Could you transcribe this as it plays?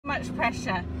much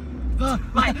pressure.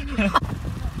 Right.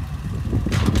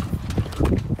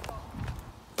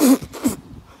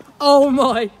 Oh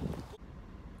my!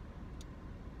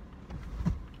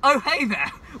 Oh hey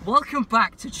there! Welcome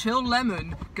back to Chill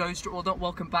Lemon Goes, or not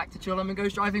welcome back to Chill Lemon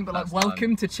Goes Driving, but like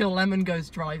welcome to Chill Lemon Goes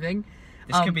Driving.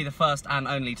 This could be the first and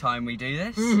only time we do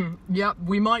this. Yep,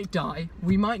 we might die.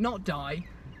 We might not die.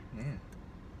 Yeah.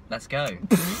 Let's go.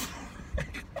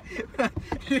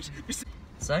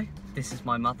 So, this is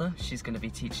my mother. She's going to be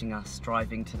teaching us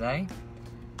driving today.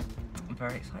 I'm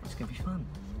very excited. It's going to be fun.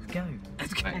 Let's go.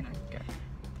 Let's go. Right, go.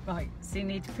 Right, so you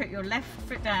need to put your left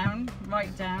foot down,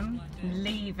 right down,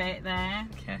 leave it there.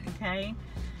 Okay. Okay.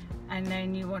 And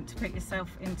then you want to put yourself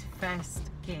into first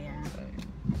gear.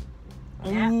 So,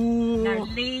 Yeah. Ooh. Now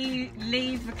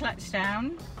leave the clutch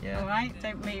down. Yeah. All right,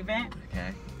 don't move it.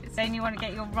 okay. Then you want to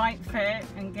get your right foot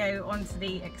and go onto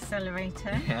the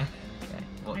accelerator. Yeah. Okay.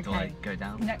 What do I Okay. go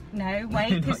down? No,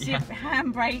 wait, because Not your yet.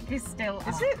 handbrake is still up.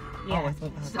 Is it? Yeah. Oh, I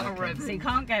thought that was Still okay. red. So you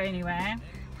can't go anywhere.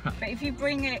 But if you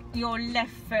bring your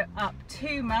left foot up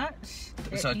too much,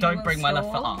 So you don't will bring my left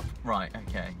foot stall. up. Right,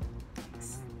 okay.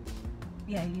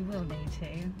 Yeah, you will need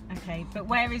to. Okay, but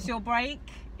where is your brake?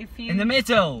 If you In the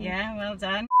middle! Yeah, well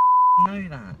done. Know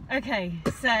that. Okay,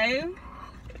 so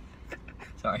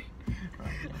Sorry.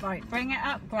 right, bring it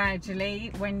up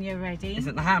gradually when you're ready.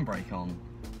 Isn't the handbrake on?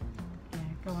 Yeah,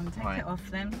 go on, take Right. it off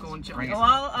then. Go on, John. Bring it- Oh,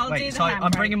 I'll Wait, do the so I'm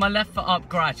handbrake. bringing my left foot up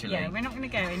gradually. Yeah, we're not going to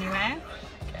go anywhere.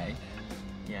 Okay.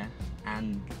 Yeah.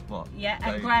 And what? Yeah,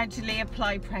 Go- and gradually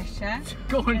apply pressure.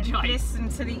 Go on, And Jake. listen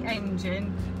to the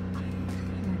engine.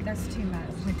 No, that's too much.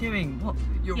 What am I doing? What?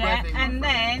 You're Yeah, revving. and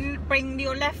then bring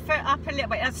your left foot up a little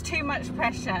bit. That's too much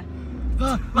pressure.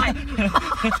 Right.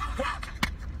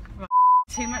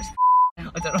 Too much. I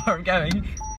don't know where I'm going.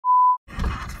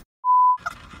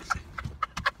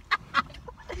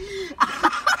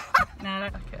 No,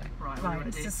 Okay. Right, we're right.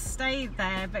 ready. So stay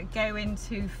there, but go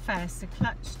into first. So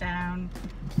clutch down,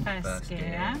 first, First gear.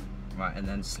 gear. Right, and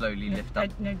then slowly lift up.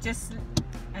 No, just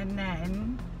and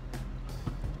then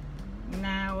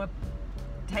now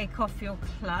take off your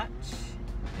clutch.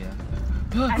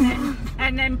 Yeah.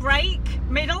 And then brake,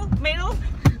 middle.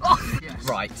 Yes.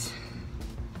 Right.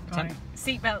 Right.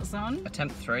 Seatbelts on.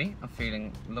 Attempt 3. I'm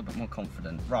feeling a little bit more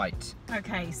confident. Right.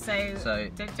 Okay, so So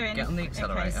don't do anything. get on the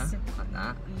accelerator Okay, so, like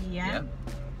that. yeah.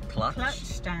 Clutch.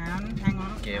 Clutch down. Hang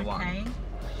on. Gear one. Okay.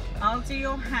 I'll do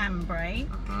your handbrake.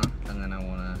 And then I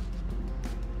wanna.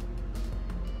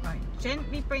 Right.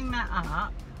 Gently bring that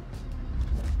up.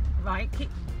 Right. Keep.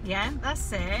 Yeah.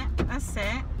 That's it. That's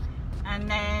it. And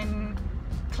then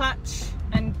clutch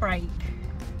and brake.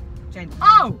 Gently.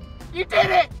 Oh! You did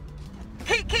it!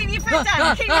 Keep your foot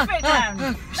down. Keep your foot down.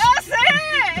 That's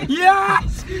it.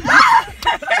 Yes!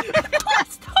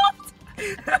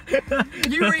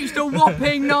 You reached a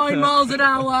whopping 9 miles an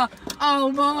hour.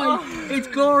 Oh my! It's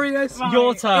glorious. Right.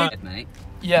 Your turn, mate.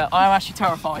 Yeah, I'm actually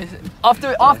terrified.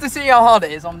 After seeing how hard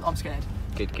it is, I'm scared.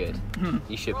 Good.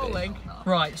 You should Rolling.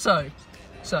 Right, so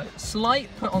slight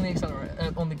put on the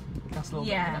accelerator, on the gas a little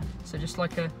Yeah. bit. So just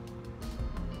like a.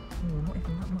 Ooh, not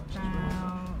even that much.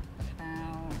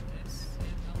 Bounce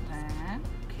there.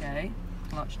 Okay,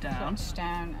 clutch down. Clutch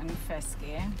down and first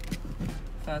gear.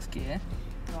 First gear.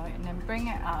 Right, and then bring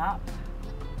it up.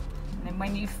 And then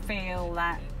when you feel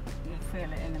that, you'll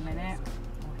feel it in a minute.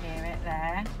 You'll hear it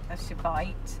there. That's your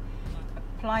bite.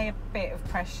 Apply a bit of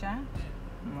pressure.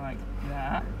 Like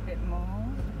that. A bit more.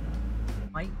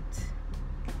 Wait.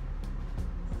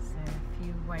 So if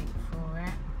you wait for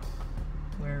it,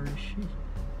 Where is she?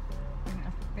 bring it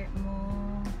up a bit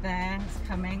more. There, it's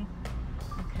coming.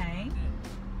 Okay.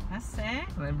 That's it.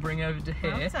 And then bring over to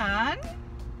here. Well done.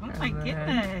 Oh my And then-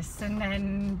 goodness. And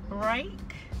then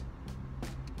brake.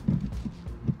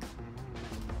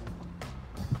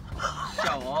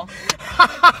 Show off.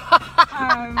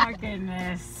 Oh my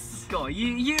goodness. God,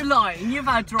 you lying. You've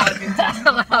had driving tests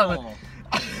before.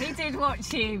 He did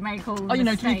watch you make all the Oh, you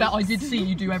know, to be fair, I did mistakes. see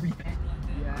you do everything.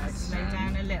 Slow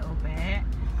down a little bit.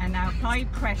 And now apply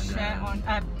pressure on,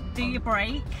 do your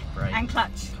brake, Brake. and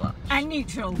clutch. Clutch. And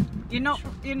neutral. You're not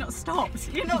stopped.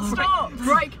 You're not stopped.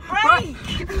 Brake. Brake.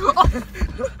 What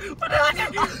did I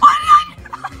do?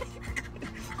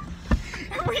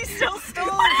 Are we still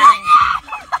stalling?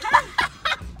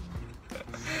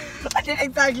 I did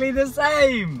exactly the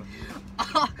same.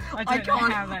 I I don't know how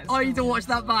can't. that's I need to going. watch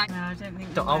that back. No, I don't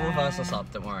think I'll you reverse will. us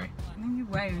up, don't worry. No, you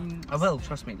won't. I will,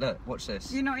 trust me. Look, watch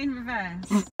this. You're not in reverse.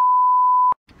 Pull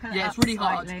it Yeah, it's up really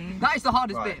hard. slightly. That is the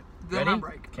hardest Right. bit. The Ready?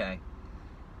 handbrake. Okay.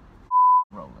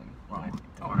 Rolling. Right.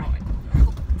 Alright.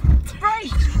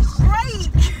 Brake!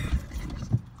 Brake!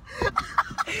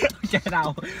 getting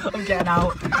out. I'm getting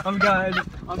out. I'm going.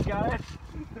 I'm going.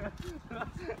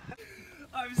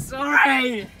 I'm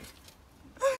sorry.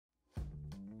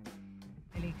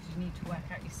 Really, because you need to work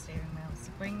out your steering wheel.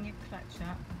 So bring your clutch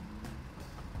up.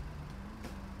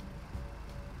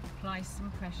 Apply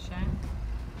some pressure.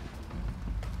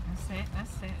 That's it,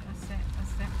 that's it, that's it,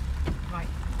 that's it. Right,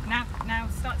 now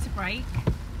start to brake.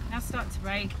 Now start to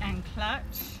brake and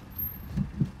clutch.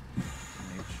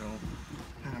 Neutral.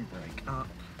 Handbrake up.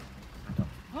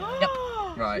 Yep.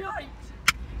 Right.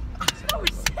 So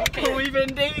Call me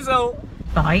Vin Diesel.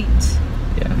 Bite.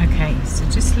 Yeah. Okay, so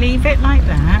just leave it like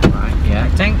that. Right,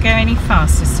 yeah. Don't go any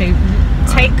faster. So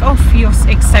take off your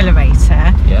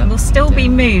accelerator. Yeah. We'll still be Yeah.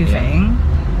 moving.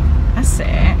 Yeah. That's it.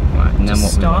 Right, and then Just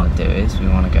what stop. we want to do is we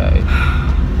want to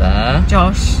go there.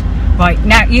 Josh. Right,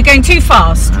 now you're going too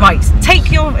fast. Right,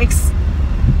 take your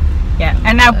yeah,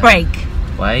 and now brake.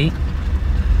 Wait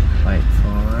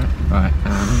for it. Right,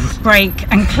 and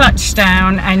Brake and clutch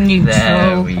down and neutral.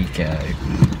 there we go.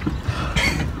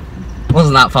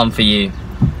 Wasn't that fun for you?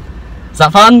 Is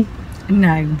that fun?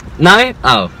 No. No?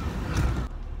 Oh.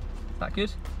 Is that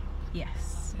good?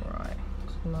 Yes. Right,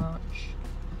 clutch,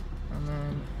 and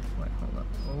then, wait, hold up,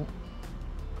 oh,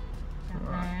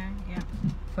 right. There, yeah.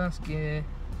 First gear,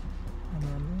 and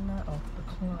then let off the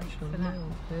clutch a For that.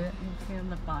 little bit. You feel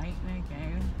the bite, there you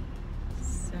go.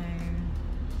 So,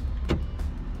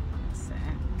 that's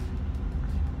it.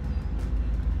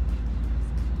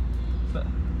 But,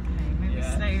 Okay, maybe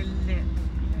Yeah. slow a little bit.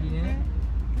 yeah,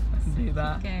 I can do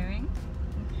that. Keep going.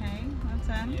 Okay, well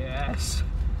done. Yes,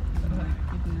 Oh my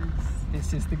goodness.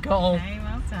 this is the goal. Okay,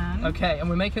 well done. Okay, and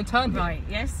we're making a turn here. Right,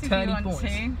 yes, if Turny you want points.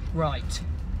 to. Right.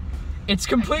 It's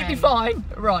completely Okay. fine.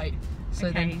 Right. So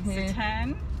Okay, then so here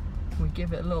turn we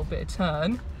give it a little bit of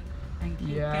turn. and keep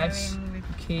Yes, going.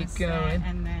 With keep that's going. it,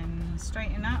 and then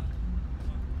straighten up.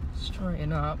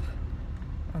 Straighten up,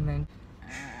 and then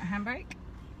Handbrake.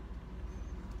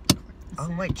 Oh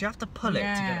So wait, do you have to pull it to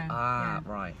Yeah, get? Ah,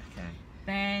 yeah. right. Okay.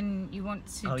 Then you want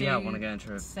to Oh do. yeah, I want to go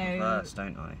into so, reverse,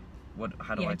 don't I? What?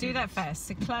 How do yeah, I do that this? first.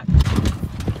 So clutch.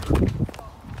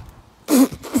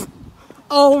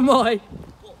 oh my!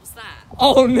 What was that?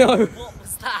 Oh no! What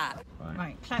was that?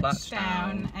 Right, clutch, Clutch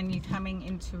down, down. and you're coming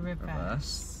into reverse.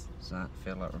 Reverse. Does that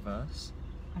feel like reverse?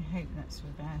 I hope that's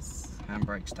reverse.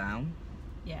 Handbrake's down.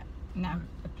 Yeah. Now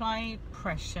apply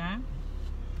pressure.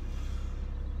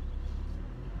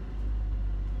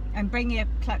 And bring your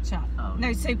clutch up. Oh.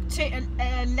 No, so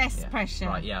less Yeah. pressure.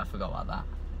 Right. Yeah, I forgot about that.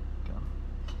 Go on.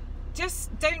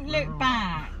 Just don't look Right.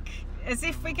 back. As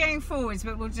if we're going forwards,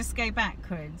 but we'll just go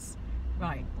backwards.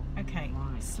 Right. Okay.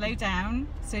 Right. Slow down.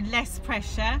 So less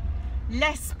pressure.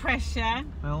 Less pressure.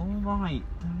 We're all right.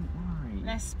 Don't worry.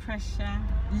 Less pressure.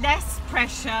 Less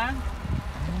pressure.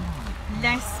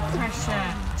 Less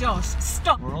pressure. Josh,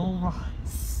 stop. We're all right.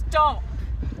 Stop.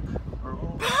 We're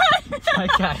all right.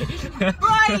 Okay.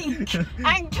 Brake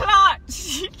and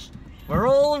clutch. We're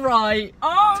all right.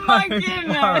 Oh my Don't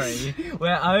goodness. worry.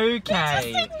 We're okay. Just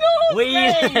ignored We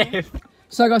me. live.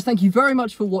 So guys, thank you very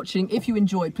much for watching. If you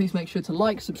enjoyed, please make sure to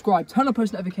like, subscribe, turn on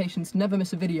post notifications to never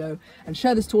miss a video, and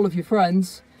share this to all of your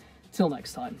friends. Till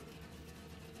next time.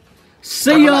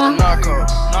 See ya! Narco,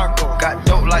 got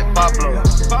dope like Pablo,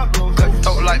 cut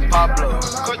dope like Pablo,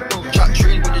 chop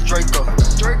trees with the Draco,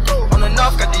 on the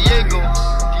north got Diego,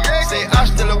 say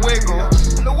hasta luego,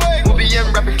 we'll be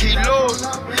in rapping kilos,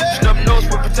 snub nose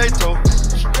with potato,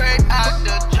 straight out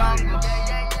the jungle.